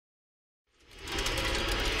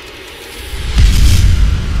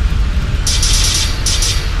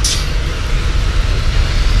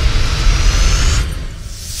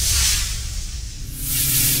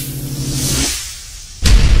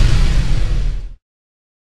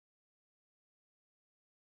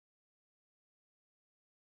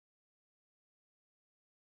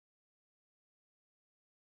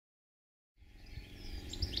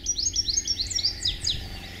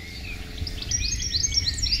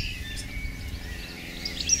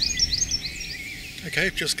Okay,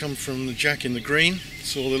 I've just come from the Jack in the Green.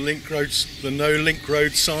 Saw the no link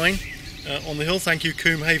road sign on the hill. Thank you,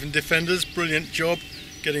 Coombe Haven Defenders. Brilliant job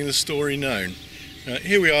getting the story known.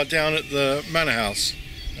 Here we are down at the Manor House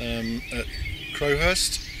at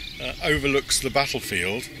Crowhurst. Overlooks the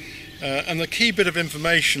battlefield. And the key bit of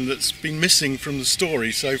information that's been missing from the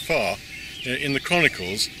story so far in the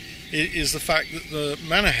Chronicles is the fact that the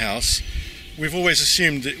Manor House, we've always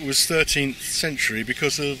assumed it was 13th century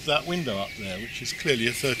because of that window up there, which is clearly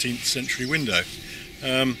a 13th century window.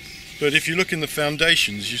 But if you look in the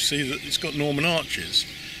foundations, you see that it's got Norman arches.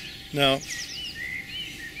 Now,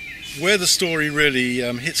 where the story really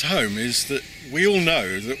hits home is that we all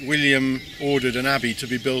know that William ordered an abbey to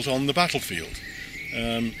be built on the battlefield.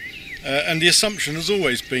 And the assumption has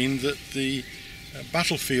always been that the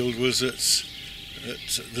battlefield was at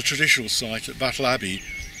the traditional site at Battle Abbey,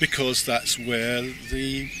 because that's where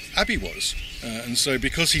the abbey was. And so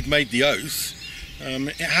because he'd made the oath,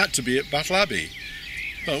 it had to be at Battle Abbey.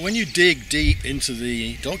 But when you dig deep into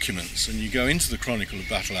the documents and you go into the Chronicle of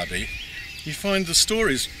Battle Abbey, you find the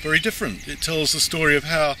story's very different. It tells the story of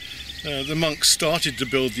how the monks started to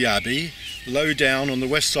build the abbey low down on the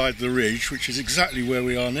west side of the ridge, which is exactly where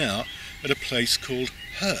we are now, at a place called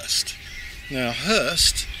Hurst. Now,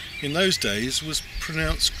 Hurst in those days was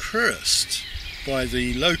pronounced Crowhurst by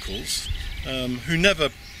the locals, who never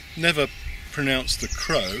pronounced the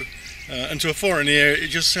crow, and to a foreign ear it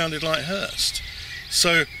just sounded like Hurst.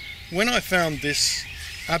 So when I found this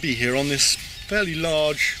abbey here on this fairly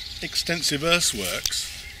large, extensive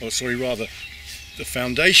earthworks, the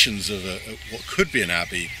foundations of what could be an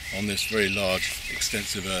abbey on this very large,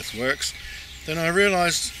 extensive earthworks, then I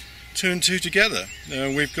realised two and two together.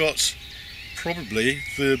 We've got probably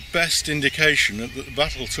the best indication that the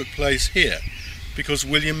battle took place here, because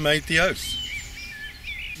William made the oath.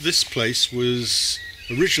 This place was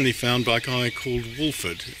originally found by a guy called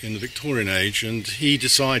Wolford in the Victorian age, and he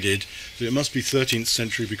decided that it must be 13th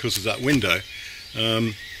century because of that window.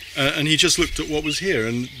 And he just looked at what was here,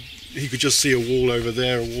 and he could just see a wall over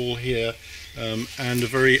there, a wall here, and a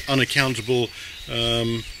very unaccountable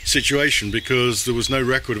situation, because there was no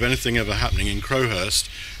record of anything ever happening in Crowhurst.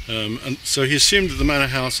 And so he assumed that the manor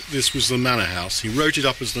house, this was the manor house. He wrote it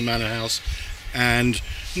up as the manor house, and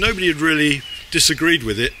nobody had really disagreed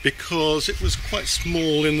with it because it was quite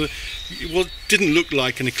small it didn't look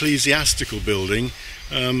like an ecclesiastical building.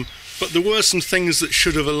 But there were some things that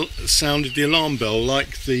should have sounded the alarm bell,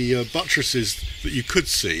 like the buttresses that you could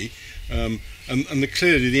see, and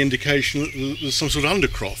clearly the indication that there's some sort of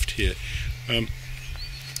undercroft here.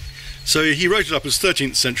 So he wrote it up as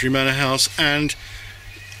 13th century manor house, and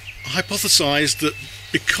hypothesised that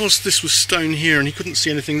because this was stone here and he couldn't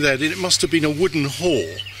see anything there, that it must have been a wooden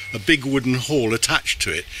hall, a big wooden hall attached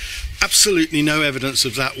to it. Absolutely no evidence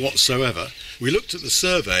of that whatsoever. We looked at the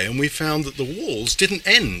survey and we found that the walls didn't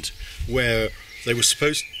end where they were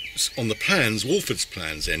supposed, on the plans, Wolford's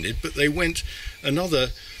plans ended, but they went another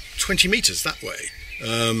 20 metres that way.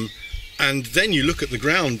 And then you look at the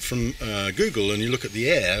ground from Google and you look at the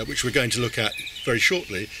air, which we're going to look at very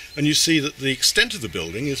shortly, and you see that the extent of the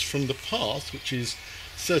building is from the path, which is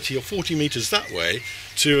 30 or 40 metres that way,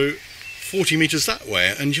 to 40 metres that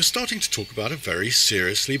way, and you're starting to talk about a very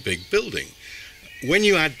seriously big building. When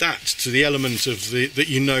you add that to the element of that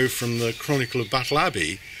you know from the Chronicle of Battle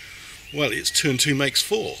Abbey, well, it's 2 and 2 makes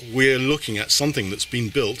 4. We're looking at something that's been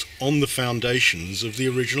built on the foundations of the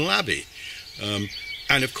original abbey.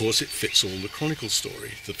 And of course it fits all the Chronicle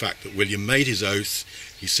story. The fact that William made his oath,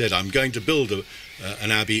 he said, I'm going to build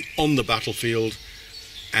an abbey on the battlefield,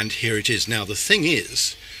 and here it is. Now the thing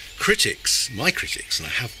is, my critics, and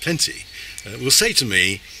I have plenty, will say to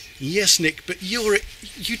me, yes, Nick, but you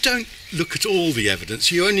don't look at all the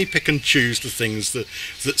evidence, you only pick and choose the things that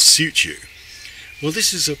suit you. Well,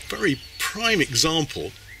 this is a very prime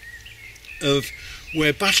example of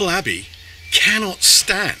where Battle Abbey cannot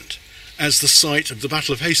stand as the site of the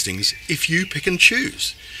Battle of Hastings if you pick and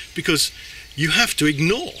choose, because you have to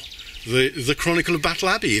ignore the Chronicle of Battle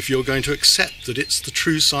Abbey if you're going to accept that it's the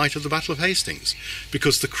true site of the Battle of Hastings,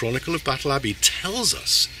 because the Chronicle of Battle Abbey tells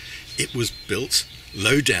us it was built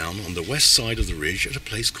low down on the west side of the ridge at a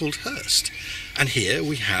place called Hurst. And here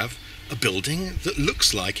we have a building that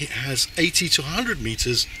looks like it has 80 to 100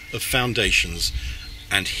 metres of foundations,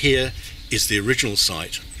 and here is the original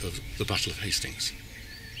site of the Battle of Hastings.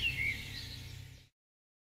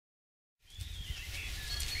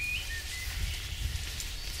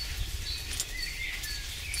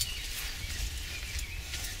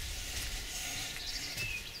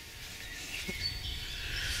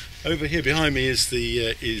 Over here behind me is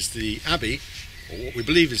the abbey, or what we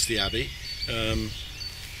believe is the abbey.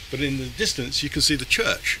 but in the distance you can see the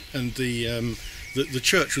church, and the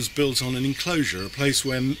church was built on an enclosure, a place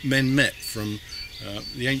where men met from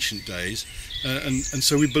the ancient days, and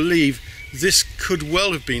so we believe this could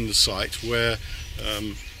well have been the site where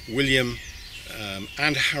William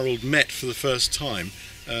and Harold met for the first time,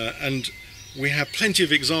 and we have plenty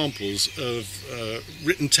of examples of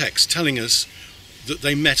written text telling us that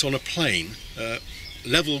they met on a plain,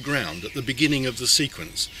 level ground at the beginning of the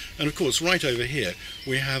sequence. And of course, right over here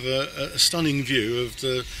we have a stunning view of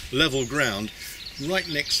the level ground right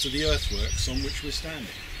next to the earthworks on which we're standing.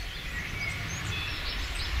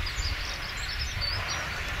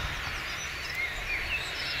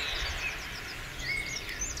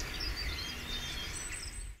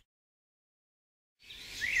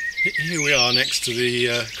 Here we are next to the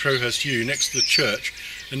Crowhurst yew, next to the church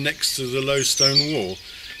and next to the low stone wall.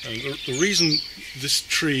 The reason this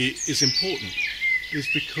tree is important is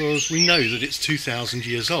because we know that it's 2,000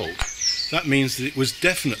 years old. That means that it was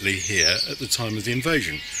definitely here at the time of the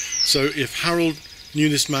invasion. So if Harold knew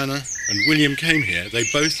this manor and William came here, they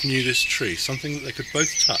both knew this tree, something that they could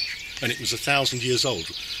both touch, and it was 1,000 years old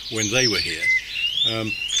when they were here.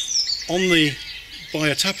 On the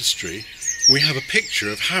Bayeux tapestry we have a picture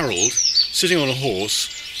of Harold sitting on a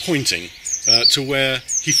horse pointing to where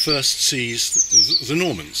he first sees the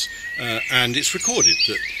Normans, and it's recorded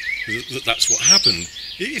that that's what happened.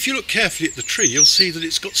 If you look carefully at the tree, you'll see that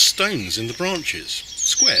it's got stones in the branches,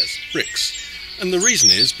 squares, bricks, and the reason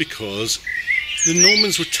is because the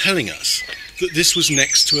Normans were telling us that this was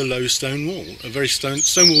next to a low stone wall.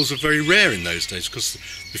 Stone walls were very rare in those days because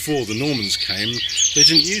before the Normans came they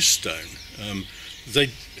didn't use stone.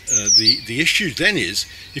 The issue then is,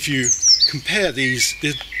 if you compare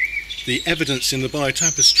the evidence in the Bayeux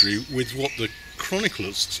tapestry with what the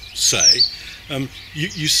chroniclers say,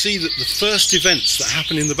 you see that the first events that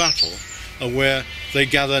happen in the battle are where they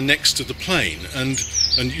gather next to the plain, and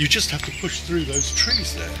you just have to push through those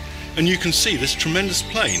trees there, and you can see this tremendous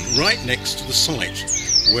plain right next to the site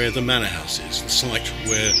where the manor house is, the site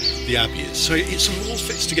where the abbey is. So it sort of all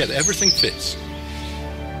fits together, everything fits.